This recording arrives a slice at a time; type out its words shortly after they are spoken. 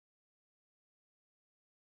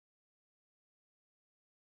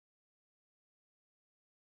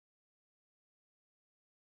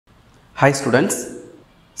Hi students.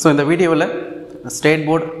 So in the video State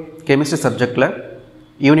Board Chemistry subject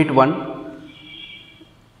Unit 1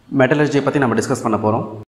 Metallurgy பத்தி நம்ம discuss பண்ண போறோம்.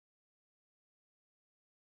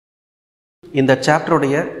 இந்த சாப்டர்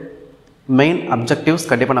உடைய மெயின் அப்ஜெக்டிவ்ஸ்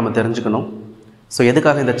கண்டிப்பா நம்ம தெரிஞ்சுக்கணும். சோ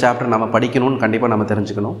எதுக்காக இந்த சாப்டர் நாம படிக்கணும்னு கண்டிப்பா நாம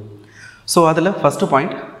தெரிஞ்சுக்கணும். சோ அதுல ஃபர்ஸ்ட்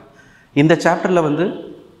பாயிண்ட் இந்த சாப்டர்ல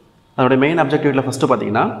அதோட மெயின் அப்ஜெக்டிவ்ல ஃபர்ஸ்ட்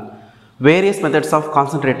பாத்தீங்கன்னா various methods of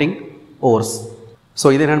concentrating ores. So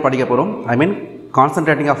இது என்னன்னு படிக்க போறோம். I mean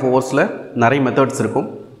concentrating of oresல நிறைய மெத்தட்ஸ் இருக்கும்.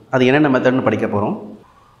 அது என்னென்ன மெத்தட்னு படிக்க போறோம்.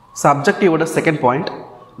 So objective ஓட second point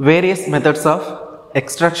various methods of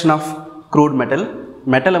extraction of crude metal.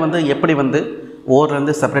 மெட்டலை எப்படி ஓர்ல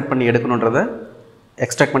இருந்து செப்பரேட் பண்ணி எடுக்கணும்ன்றத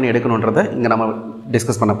எக்ஸ்ட்ராக்ட் பண்ணி எடுக்கணும்ன்றத இங்க நம்ம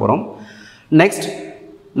டிஸ்கஸ் பண்ண போறோம். நெக்ஸ்ட்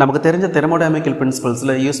நமக்கு தெரிஞ்ச தெர்மோடைனமிக்கல்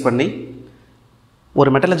பிரின்சிபல்ஸ்ல யூஸ் பண்ணி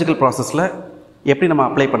ஒரு மெட்டலர்ஜிக்கல் ப்ராசஸ்ல எப்படி நம்ம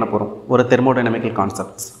அப்ளை பண்ண போறோம் ஒரு தெர்மோடைனமிக்கல்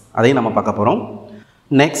கான்செப்ட்ஸ் அதையும் நம்ம பார்க்க போறோம்.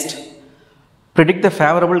 Next predict the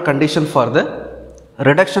favorable condition for the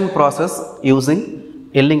reduction process using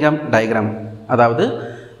Ellingham diagram. அதாவது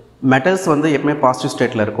மெட்டல்ஸ் எப்பவுமே பாசிட்டிவ்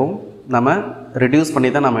ஸ்டேட்ல இருக்கும். நம்ம ரெடியூஸ் பண்ணி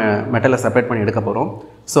தான் நம்ம மெட்டலை செப்பரேட் பண்ணி எடுக்க போறோம்.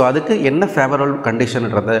 ஸோ அதுக்கு என்ன ஃபேவரபிள்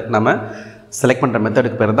கண்டிஷன்ன்றதை நம்ம செலக்ட் பண்ணுற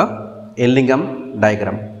மெத்தடுக்கு பேர் தான் Ellingham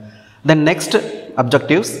diagram. Then next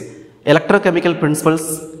objectives electrochemical principles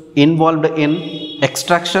involved in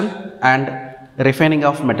extraction and refining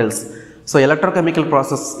of metals. So electrochemical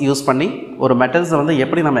process use பண்ணி ஒரு மெட்டல்ஸை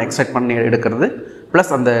எப்படி நம்ம எக்ஸ்ட்ராக்ட் பண்ணி எடுக்கிறது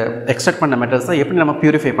ப்ளஸ் அந்த எக்ஸ்ட்ராக்ட் பண்ண மெட்டல்ஸை எப்படி நம்ம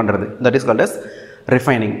பியூரிஃபை பண்ணுறது that is called as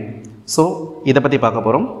refining. So இதை பற்றி பார்க்க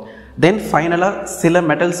போகிறோம். தென் ஃபைனலாக சில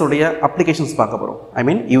மெட்டல்ஸுடைய அப்ளிகேஷன்ஸ் பார்க்க போகிறோம். ஐ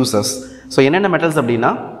மீன் யூசஸ். ஸோ என்னென்ன மெட்டல்ஸ்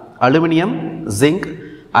அப்படின்னா aluminium, zinc,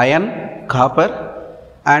 iron, copper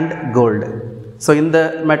and gold. So இந்த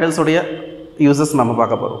மெட்டல்ஸுடைய யூசஸ் நம்ம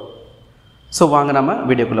பார்க்க போகிறோம். ஸோ வாங்க நம்ம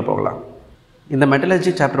வீடியோக்குள்ளே போகலாம். இந்த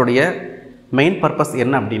மெட்டலர்ஜி சாப்டருடைய மெயின் பர்பஸ்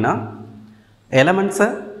என்ன அப்படின்னா எலமெண்ட்ஸை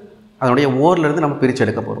அதனுடைய ஓர்லேருந்து நம்ம பிரித்து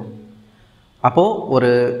எடுக்க போகிறோம். அப்போது ஒரு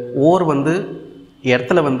ஓர்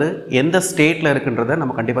இடத்துல எந்த ஸ்டேட்டில் இருக்குன்றதை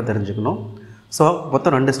நம்ம கண்டிப்பாக தெரிஞ்சுக்கணும். ஸோ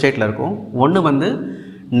மொத்தம் 2 ஸ்டேட்டில் இருக்கும். ஒன்று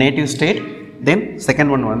native state, then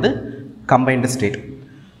second one combined state.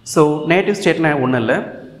 So native ஸ்டேட்னா ஒன்றும் இல்லை,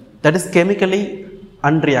 தட் இஸ் கெமிக்கலி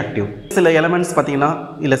அன்ரியாக்டிவ். சில எலமெண்ட்ஸ் பார்த்தீங்கன்னா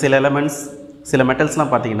இல்லை சில எலமெண்ட்ஸ் சில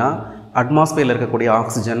மெட்டல்ஸ்லாம் பார்த்தீங்கன்னா அட்மாஸ்பியரில் இருக்கக்கூடிய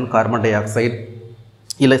ஆக்சிஜன், கார்பன் டை ஆக்சைடு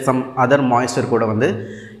இல்லை சம் அதர் மாய்ஸ்சர் கூட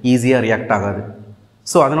ஈஸியாக ரியாக்ட் ஆகாது.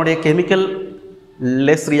 ஸோ அதனுடைய chemical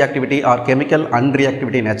less reactivity R chemical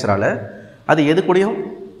அன்ரியாக்டிவிட்டி நேச்சரால் அது எது கூடயும்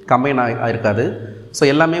கம்பைன் ஆகிருக்காது. ஸோ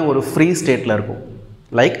எல்லாமே ஒரு ஃப்ரீ ஸ்டேட்டில் இருக்கும்,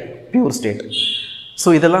 லைக் பியூர் ஸ்டேட். ஸோ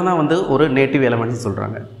இதெல்லாம் தான் ஒரு நேட்டிவ் எலமெண்ட்ஸ்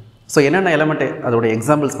சொல்கிறாங்க. ஸோ என்னென்ன எலமெண்ட் அதோடைய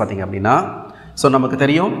எக்ஸாம்பிள்ஸ் பார்த்திங்க அப்படின்னா ஸோ நமக்கு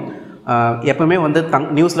தெரியும் எப்பவுமே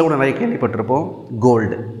நியூஸில் கூட நிறைய கேள்விப்பட்டிருப்போம்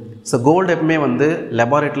கோல்டு. ஸோ கோல்டு எப்பவுமே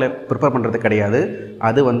லெபார்ட்டரியில் ப்ரிப்பேர் பண்ணுறது கிடையாது,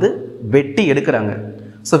 அது வெட்டி எடுக்கிறாங்க.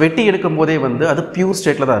 ஸோ வெட்டி எடுக்கும் போதே அது பியூர்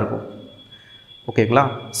ஸ்டேட்டில் தான் இருக்கும். ஓகேங்களா?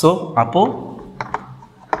 ஸோ அப்போது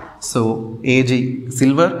AG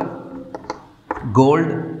silver,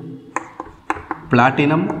 gold,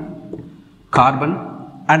 platinum, carbon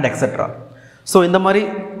and etcetera. So இந்த மாதிரி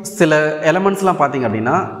சில எலமெண்ட்ஸ்லாம் பார்த்திங்க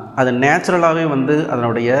அப்படின்னா அது நேச்சுரலாகவே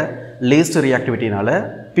அதனுடைய லீஸ்ட் ரியாக்டிவிட்டினால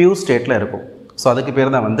பியூர் ஸ்டேட்டில் இருக்கும். ஸோ அதுக்கு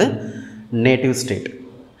பேர் தான் நேட்டிவ் ஸ்டேட்.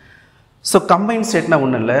 ஸோ கம்பைன் ஸ்டேட்னா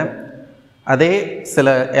ஒன்றும் இல்லை, அதே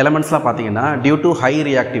சில எலமெண்ட்ஸ்லாம் பார்த்தீங்கன்னா due to high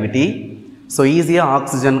reactivity so ஈஸியாக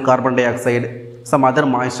oxygen, carbon di oxide, some other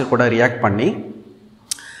moisture கூட ரியாக்ட் பண்ணி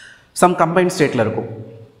சம் கம்பைன் ஸ்டேட்டில் இருக்கும்.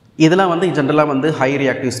 இதெல்லாம் ஜென்ரலாக high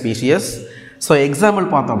reactive species. So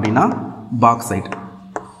example பார்த்தோம் அப்படின்னா பாக்சைட்.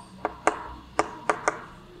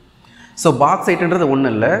 ஸோ பாக்சைட்ன்றது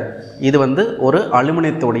ஒன்றும் இல்லை, இது ஒரு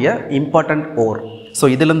அலுமினியத்தோடைய இம்பார்ட்டண்ட் ஓர். ஸோ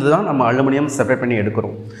இதுலேருந்து தான் நம்ம அலுமினியம் செப்பரேட் பண்ணி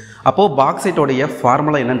எடுக்கிறோம். அப்போது பாக்சைட்டோடைய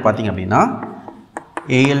ஃபார்முலா என்னென்னு பார்த்தீங்க அப்படின்னா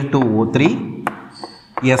Al2O3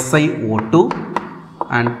 SiO2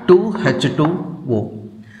 and 2H2O.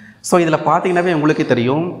 So இதில் பார்த்தீங்கன்னாவே உங்களுக்கே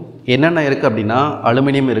தெரியும் என்னென்ன இருக்குது அப்படின்னா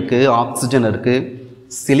அலுமினியம் இருக்குது, ஆக்சிஜன் இருக்குது,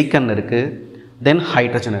 சிலிக்கன் இருக்குது, தென்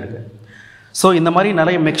ஹைட்ரஜன் இருக்குது. ஸோ இந்த மாதிரி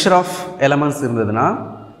நிறைய மிக்சர் ஆஃப் எலமெண்ட்ஸ் இருந்ததுன்னா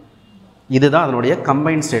இதுதான் அதனுடைய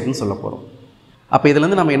கம்பைன் ஸ்டேட்னு சொல்ல போகிறோம். அப்போ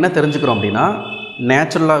இதுலேருந்து நம்ம என்ன தெரிஞ்சுக்கிறோம் அப்படின்னா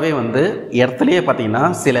நேச்சுரலாகவே இடத்துலையே பார்த்தீங்கன்னா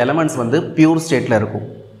சில எலமெண்ட்ஸ் பியூர் ஸ்டேட்டில் இருக்கும்.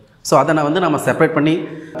 ஸோ அதை நம்ம செப்பரேட் பண்ணி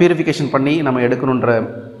பியூரிஃபிகேஷன் பண்ணி நம்ம எடுக்கணுன்ற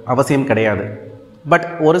அவசியம் கிடையாது. பட்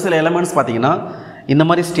ஒரு சில எலமெண்ட்ஸ் பார்த்தீங்கன்னா இந்த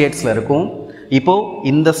மாதிரி ஸ்டேட்ஸில் இருக்கும். இப்போது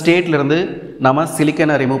இந்த ஸ்டேட்லேருந்து நம்ம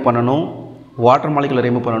சிலிக்கனை ரிமூவ் பண்ணணும், வாட்டர் மாலிகுலை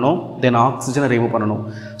ரிமூவ் பண்ணணும், தென் ஆக்சிஜனை ரிமூவ் பண்ணணும்.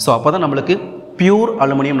 ஸோ அப்போ தான் நம்மளுக்கு பியூர்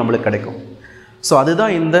அலுமினியம் நம்மளுக்கு கிடைக்கும். ஸோ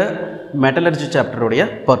அதுதான் இந்த metallurgy சாப்டருடைய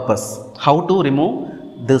purpose, how to remove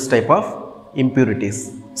this type of impurities.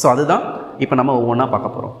 So அதுதான் இப்போ நம்ம ஒவ்வொன்றா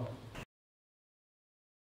பார்க்க போகிறோம்.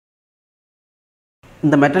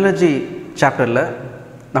 இந்த மெட்டலர்ஜி சாப்டரில்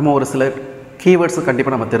நம்ம ஒரு சில கீவேர்ட்ஸு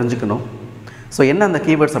கண்டிப்பாக நம்ம தெரிஞ்சுக்கணும். ஸோ என்ன அந்த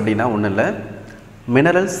கீவேர்ட்ஸ் அப்படின்னா ஒன்றும் இல்லை,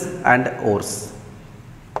 மினரல்ஸ் அண்ட் ஓர்ஸ்.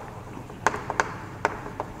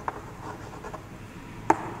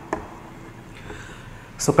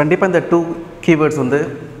 ஸோ கண்டிப்பாக இந்த 2 கீவேர்ட்ஸ் வந்து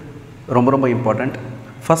ரொம்ப ரொம்ப இம்பார்ட்டண்ட்.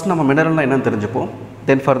 ஃபஸ்ட் நம்ம மினரல்னால் என்னென்னு தெரிஞ்சுப்போம்,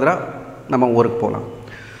 தென் ஃபர்தராக நம்ம ஓருக்கு போகலாம்.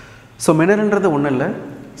 ஸோ மினரல்ன்றது ஒன்றும் இல்லை,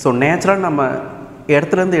 ஸோ நேச்சுரலாக நம்ம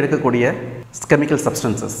இடத்துலேருந்து எடுக்கக்கூடிய கெமிக்கல்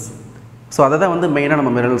சப்ஸ்டன்சஸ். ஸோ அதை தான் வந்து மெயினாக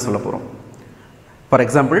நம்ம மினரல் சொல்ல போகிறோம். ஃபார்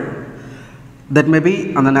எக்ஸாம்பிள், தட் மேபி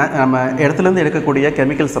அந்த நம்ம இடத்துலேருந்து எடுக்கக்கூடிய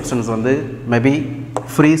கெமிக்கல் சப்ஸ்டன்ஸ் வந்து மேபி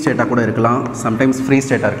ஃப்ரீ ஸ்டேட்டாக கூட இருக்கலாம், சம்டைம்ஸ் ஃப்ரீ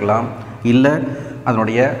ஸ்டேட்டாக இருக்கலாம், இல்லை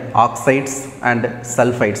அதனுடைய oxides and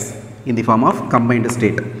sulphides in the form of combined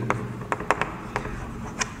state.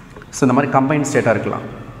 So இந்த மாதிரி கம்பைன்ட் ஸ்டேட்டாக இருக்கலாம்.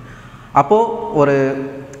 அப்போது ஒரு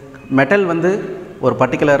மெட்டல் வந்து ஒரு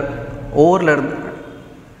பர்டிகுலர் ஓரில் இருந்து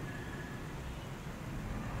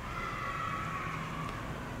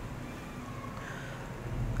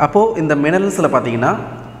அப்போது இந்த மினரல்ஸில் பார்த்திங்கன்னா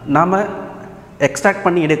நாம் எக்ஸ்ட்ராக்ட்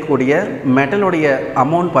பண்ணி எடுக்கக்கூடிய மெட்டலுடைய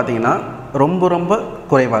அமௌண்ட் பார்த்திங்கன்னா ரொம்ப ரொம்ப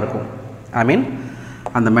குறைவாக இருக்கும். ஐ மீன்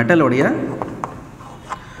அந்த மெட்டலுடைய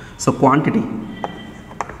quantity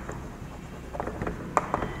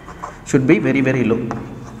should be very very low.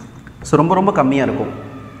 So ரொம்ப ரொம்ப கம்மியாக இருக்கும்.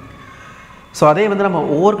 ஸோ அதே வந்து நம்ம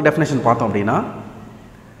ஓருக்கு டெஃபினேஷன் பார்த்தோம் அப்படின்னா,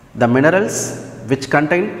 the minerals which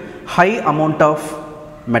contain high amount of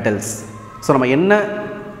metals. So நம்ம என்ன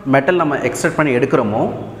மெட்டல் நம்ம எக்ஸ்ட்ராக்ட் பண்ணி எடுக்கிறோமோ,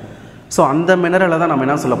 ஸோ அந்த மினரலை தான் நம்ம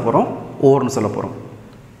என்ன சொல்ல போகிறோம், ஓர்னு சொல்ல போகிறோம்.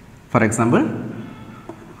 For example,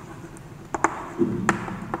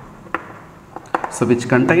 so which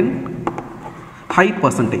contain high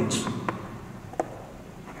percentage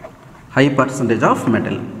of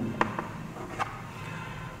metal.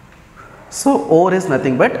 So ore is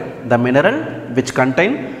nothing but the mineral which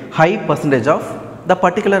contain high percentage of the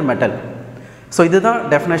particular metal. So this is the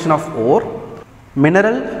definition of ore,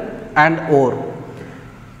 mineral and ore.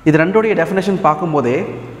 இது ரெண்டோடைய definition பார்க்கும்போதே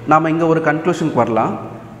நாம் இங்கே ஒரு கன்க்ளூஷனுக்கு வரலாம்.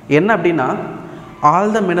 என்ன அப்படின்னா, all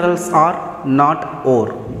the minerals are not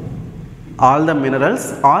ore. All the minerals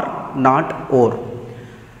are not ore,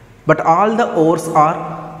 but all the ores are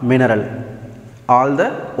mineral. All the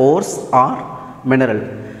ores are mineral.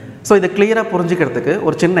 So இதை கிளியராக புரிஞ்சுக்கிறதுக்கு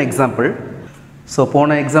ஒரு சின்ன எக்ஸாம்பிள். ஸோ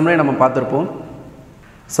போன எக்ஸாம்பிளே நம்ம பார்த்துருப்போம்.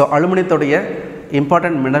 ஸோ அலுமினியத்துடைய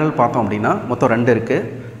இம்பார்ட்டன்ட் மினரல் பார்த்தோம் அப்படின்னா மொத்தம் 2 இருக்குது.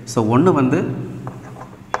 ஸோ ஒன்று வந்து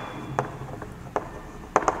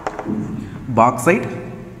பாக்சைட்,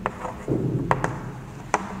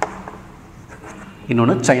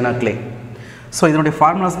 இன்னொன்று சைனா கிளே. ஸோ இதனுடைய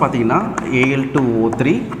ஃபார்முலாஸ் பார்த்தீங்கன்னா Al2O3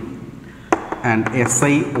 and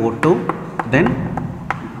SiO2 then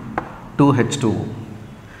 2H2O.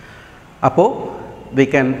 அப்போது we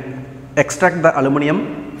can extract the aluminum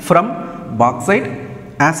from bauxite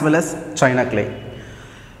as well as china clay.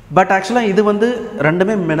 But ஆக்சுவலாக இது வந்து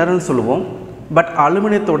ரெண்டுமே மினரல் சொல்லுவோம். பட்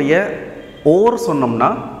அலுமினியத்துடைய ஓர் சொன்னோம்னா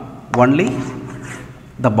ஒன்லி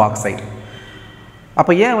த பாக்சைட்.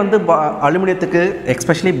 அப்போ ஏன் வந்து அலுமினியத்துக்கு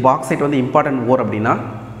எக்ஸ்பெஷலி பாக்சைட் வந்து இம்பார்ட்டன்ட் ஓர் அப்படின்னா,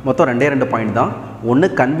 மொத்தம் 2 பாயிண்ட் தான். ஒன்று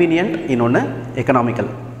கன்வீனியன்ட், இன்னொன்று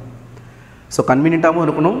எக்கனாமிக்கல். ஸோ கன்வீனியண்ட்டாகவும்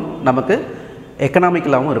இருக்கணும், நமக்கு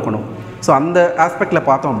எக்கனாமிக்கலாகவும் இருக்கணும். ஸோ அந்த ஆஸ்பெக்டில்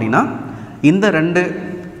பார்த்தோம் அப்படின்னா இந்த 2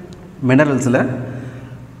 மினரல்ஸில்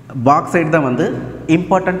பாக்சைட் தான் வந்து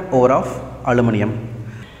இம்பார்ட்டன்ட் ஓர் ஆஃப் அலுமினியம்.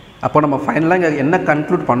 அப்போ நம்ம ஃபைனலாக இங்கே என்ன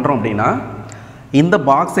கன்க்ளூட் பண்ணுறோம் அப்படின்னா, இந்த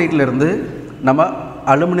பாக்சைட்லேருந்து நம்ம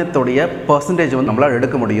அலுமினியத்துடைய பர்சன்டேஜ் வந்து நம்மளால்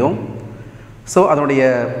எடுக்க முடியும். ஸோ அதனுடைய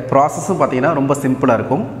ப்ராசஸும் பார்த்திங்கன்னா ரொம்ப சிம்பிளாக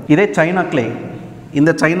இருக்கும். இதே சைனா கிளே,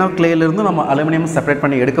 இந்த சைனா கிளேலேருந்து நம்ம அலுமினியம் செப்பரேட்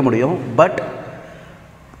பண்ணி எடுக்க முடியும். பட்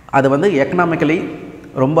அது வந்து எக்கனாமிக்கலி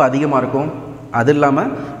ரொம்ப அதிகமாக இருக்கும். அது இல்லாமல்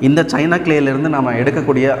இந்த சைனா கிளேலேருந்து நம்ம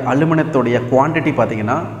எடுக்கக்கூடிய அலுமினியத்துடைய குவான்டிட்டி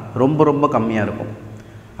பார்த்திங்கன்னா ரொம்ப ரொம்ப கம்மியாக இருக்கும்.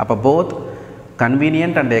 அப்போ போத்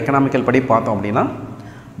கன்வீனியன்ட் அண்ட் எக்கனாமிக்கல் படி பார்த்தோம் அப்படின்னா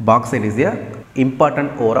bauxite is a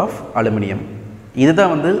important wore of aluminium.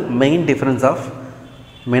 இதுதான் வந்து main difference of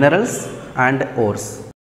minerals and ores.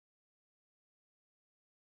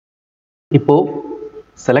 இப்போது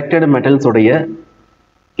செலக்டட் மெட்டல்ஸுடைய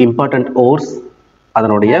இம்பார்ட்டன்ட் ஓர்ஸ்,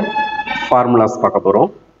 அதனுடைய ஃபார்முலாஸ் பார்க்க போகிறோம்.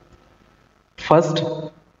 ஃபர்ஸ்ட்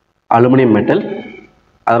அலுமினியம் மெட்டல்,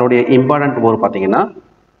 அதனுடைய இம்பார்ட்டன்ட் ஓர் பார்த்திங்கன்னா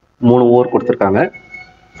 3 ஓர் கொடுத்துருக்காங்க.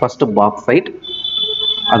 ஃபஸ்ட்டு பாக்சைட்,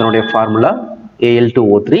 அதனுடைய ஃபார்முலா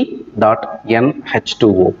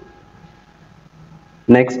Al2O3.NH2O.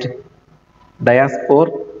 நெக்ஸ்ட் டயாஸ்போர்,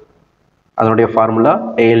 அதனுடைய ஃபார்முலா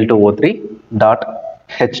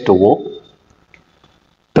Al2O3.H2O.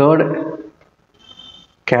 தேர்ட்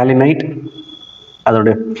கேலினைட்,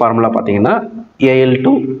 அதனுடைய ஃபார்முலா பார்த்தீங்கன்னா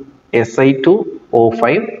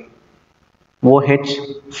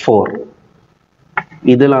Al2Si2O5OH4.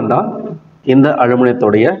 இதெல்லாம் தான் இந்த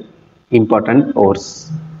அலுமினியத்தோடைய important ores.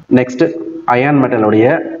 Next iron மெட்டலுடைய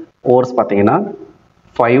ores பார்த்தீங்கன்னா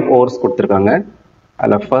 5 ஓர்ஸ் கொடுத்துருக்காங்க.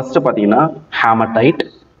 அதில் ஃபர்ஸ்ட் பார்த்தீங்கன்னா ஹேமடைட்,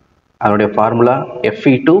 அதனுடைய formula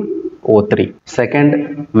Fe2O3. Second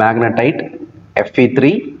magnetite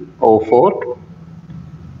Fe3O4.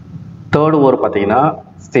 Third ஓர் பார்த்தீங்கன்னா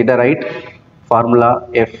சிடரைட், ஃபார்முலா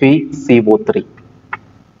FeCO3.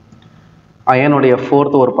 அயனுடைய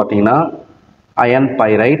ஃபோர்த் ஓர் பார்த்தீங்கன்னா iron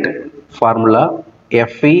pyrite, formula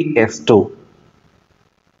FeS2.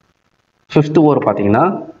 Fifth ஓர் பார்த்தீங்கன்னா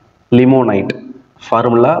லிமோனைட்,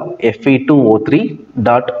 ஃபார்முலா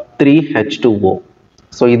Fe2O3.3H2O.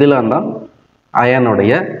 ஸோ இதில் தான்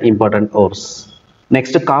அயனுடைய important ores.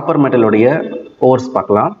 Next copper மெட்டலுடைய ores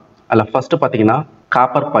பார்க்கலாம். அதில் ஃபர்ஸ்ட் பார்த்தீங்கன்னா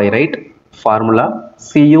copper pyrite, formula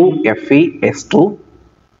CuFeS2.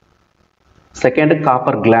 Second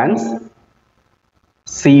copper glands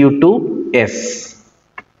Cu2S.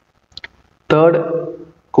 Third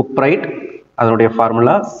cuprite, அதனுடைய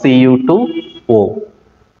formula Cu2O.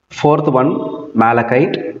 Fourth one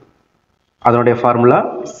malachite, அதனுடைய formula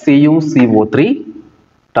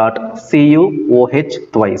CuCO3.CuOH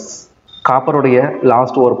twice. காப்பருடைய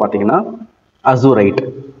last ஓர் பார்த்தீங்கன்னா அசூரைட்,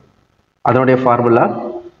 அதனுடைய ஃபார்முலா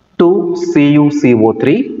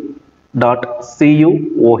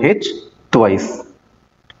 2CuCO3.CuOH twice.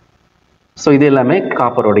 ஸோ இது எல்லாமே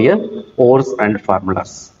காப்பருடைய ores and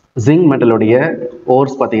formulas. Zinc மெட்டலுடைய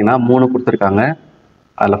ores பார்த்தீங்கன்னா 3 கொடுத்துருக்காங்க.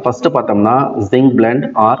 அதில் ஃபர்ஸ்ட் பார்த்தோம்னா ஜிங்க் பிளெண்ட்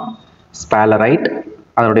ஆர் ஸ்பாலரைட்,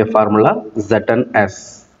 அதனுடைய formula ZnS.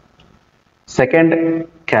 Second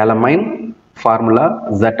calamine, formula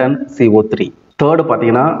ZnCO3. Third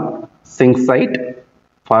பார்த்தீங்கன்னா சிங்க்சைட்,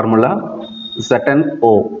 ஃபார்முலா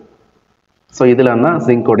ZnO. ஸோ இதில் தான்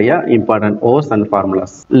ஜிங்கோடைய important ores and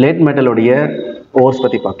formulas. Let மெட்டலுடைய ores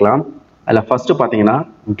பற்றி பார்க்கலாம். அதில் ஃபர்ஸ்ட் பார்த்தீங்கன்னா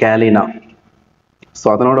கேலினா. ஸோ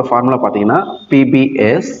அதனோட ஃபார்முலா பார்த்தீங்கன்னா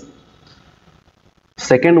PbS.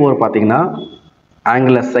 செகண்ட் ஓர் பார்த்தீங்கன்னா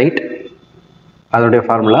ஆங்கிலசைட், அதனுடைய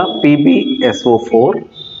ஃபார்முலா PbSO4.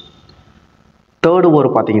 தேர்டு ஓர்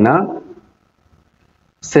பார்த்தீங்கன்னா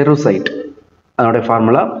செருசைட், அதனுடைய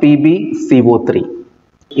ஃபார்முலா PbCO3.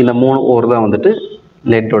 இந்த 3 ஓர் தான் வந்துட்டு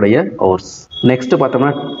லெட்டோடைய ஓர்ஸ். நெக்ஸ்ட்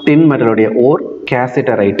பார்த்தோம்னா டின் மெட்டலுடைய ஓர்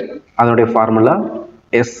கேசிட்டரைட், அதனுடைய ஃபார்முலா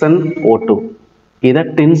SnO2. இதை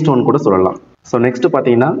டின் ஸ்டோன் கூட சொல்லலாம். ஸோ நெக்ஸ்ட்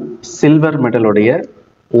பார்த்தீங்கன்னா சில்வர் மெட்டலுடைய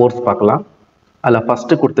ஓர்ஸ் பார்க்கலாம். அதில்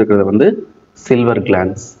ஃபர்ஸ்ட் கொடுத்துருக்கிறது வந்து சில்வர்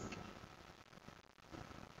கிளான்ஸ்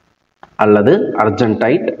அல்லது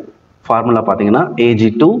அர்ஜென்டைட், ஃபார்முலா பார்த்தீங்கன்னா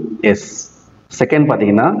Ag2S. செகண்ட்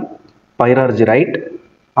பார்த்தீங்கன்னா பைரார்ஜிரைட்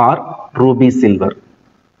ஆர் ரூபி சில்வர்,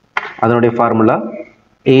 அதனுடைய ஃபார்முலா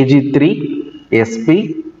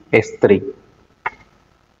Ag3SP-S3.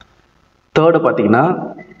 தேர்டு பார்த்தீங்கன்னா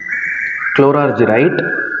குளோரார்ஜிரைட்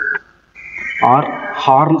ஆர்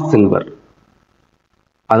ஹார்ன் சில்வர்,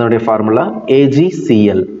 அதனுடைய ஃபார்முலா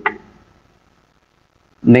AgCl.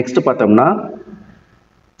 நெக்ஸ்ட் பார்த்தோம்னா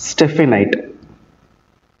ஸ்டெஃபினைட்,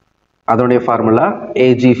 அதனுடைய ஃபார்முலா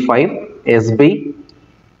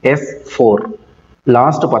Ag5SbS4.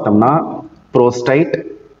 லாஸ்ட் பார்த்தோம்னா புரோஸ்டைட்,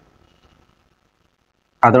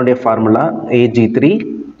 அதனுடைய ஃபார்முலா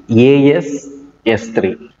Ag3AsS3.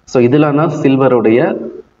 ஸோ இதெல்லாம் தான் சில்வருடைய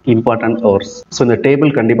இம்பார்ட்டன்ட் ஓர்ஸ். ஸோ இந்த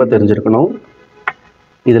டேபிள் கண்டிப்பாக தெரிஞ்சிருக்கணும்.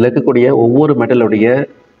 இதில் இருக்கக்கூடிய ஒவ்வொரு மெட்டலுடைய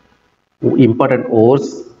இம்பார்ட்டன்ட்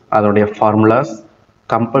ஓர்ஸ், அதனுடைய ஃபார்முலாஸ்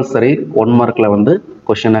கம்பல்சரி 1 மார்க்கில் வந்து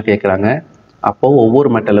கொஷனாக கேட்குறாங்க. அப்போது ஒவ்வொரு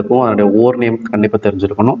மெட்டலுக்கும் அதனுடைய ஓர் நேம் கண்டிப்பாக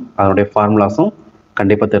தெரிஞ்சிருக்கணும், அதனுடைய ஃபார்முலாஸும்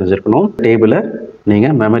கண்டிப்பாக தெரிஞ்சிருக்கணும். டேபிளை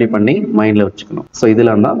நீங்கள் மெமரி பண்ணி மைண்டில் வச்சுக்கணும். ஸோ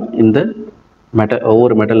இதில் தான் இந்த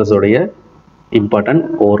ஒவ்வொரு மெட்டல்ஸோடைய இம்பார்ட்டன்ட்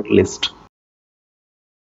ஓர் லிஸ்ட்.